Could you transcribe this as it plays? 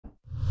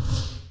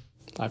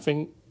I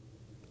think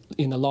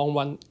in the long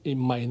run, it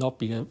might not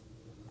be a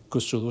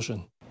good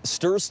solution.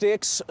 Stir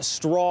sticks,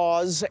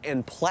 straws,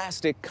 and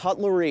plastic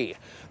cutlery.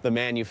 The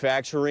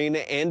manufacturing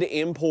and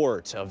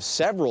import of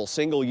several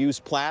single-use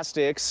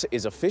plastics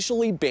is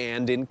officially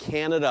banned in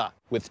Canada,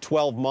 with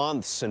 12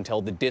 months until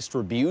the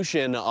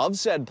distribution of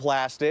said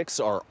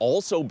plastics are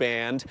also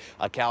banned.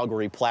 A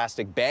Calgary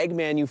plastic bag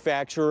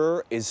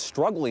manufacturer is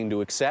struggling to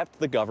accept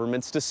the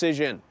government's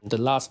decision. The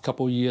last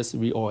couple of years,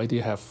 we already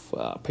have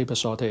paper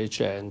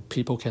shortage, and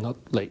people cannot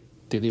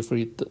deliver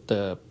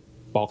the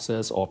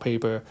boxes or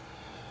paper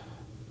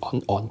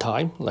on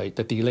time. Like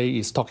the delay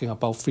is talking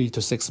about 3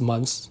 to 6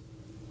 months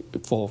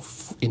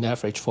in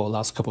average for the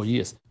last couple of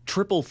years.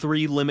 Triple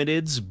Three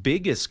Limited's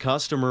biggest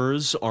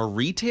customers are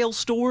retail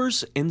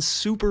stores and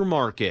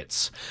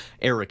supermarkets.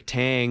 Eric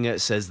Tang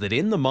says that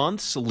in the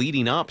months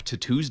leading up to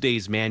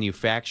Tuesday's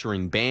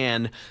manufacturing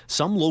ban,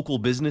 some local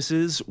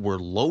businesses were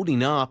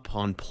loading up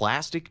on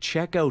plastic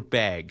checkout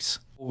bags.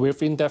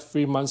 Within that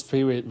 3 months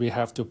period, we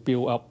have to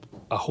build up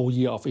a whole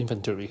year of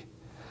inventory.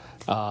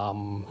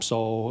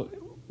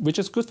 Which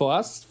is good for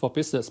us, for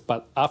business,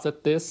 but after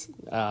this,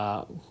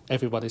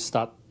 everybody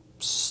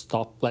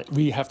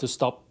we have to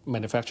stop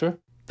manufacture.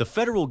 The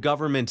federal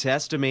government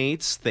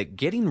estimates that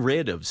getting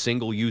rid of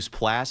single-use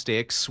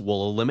plastics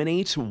will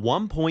eliminate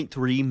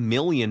 1.3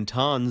 million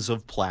tons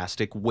of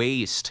plastic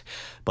waste.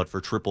 But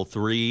for Triple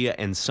Three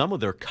and some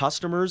of their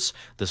customers,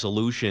 the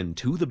solution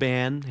to the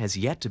ban has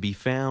yet to be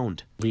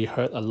found. We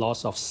heard a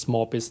lot of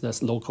small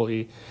business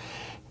locally.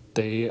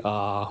 They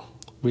are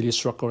really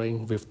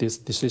struggling with this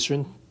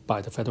decision by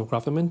the federal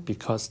government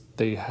because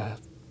they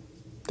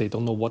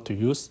don't know what to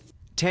use.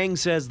 Tang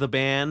says the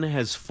ban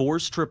has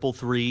forced Triple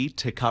Three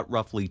to cut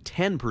roughly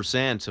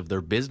 10% of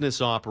their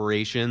business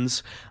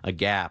operations, a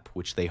gap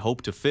which they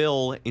hope to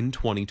fill in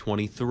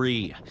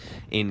 2023.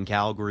 In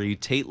Calgary,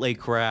 Tate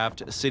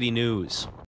Lakecraft, City News.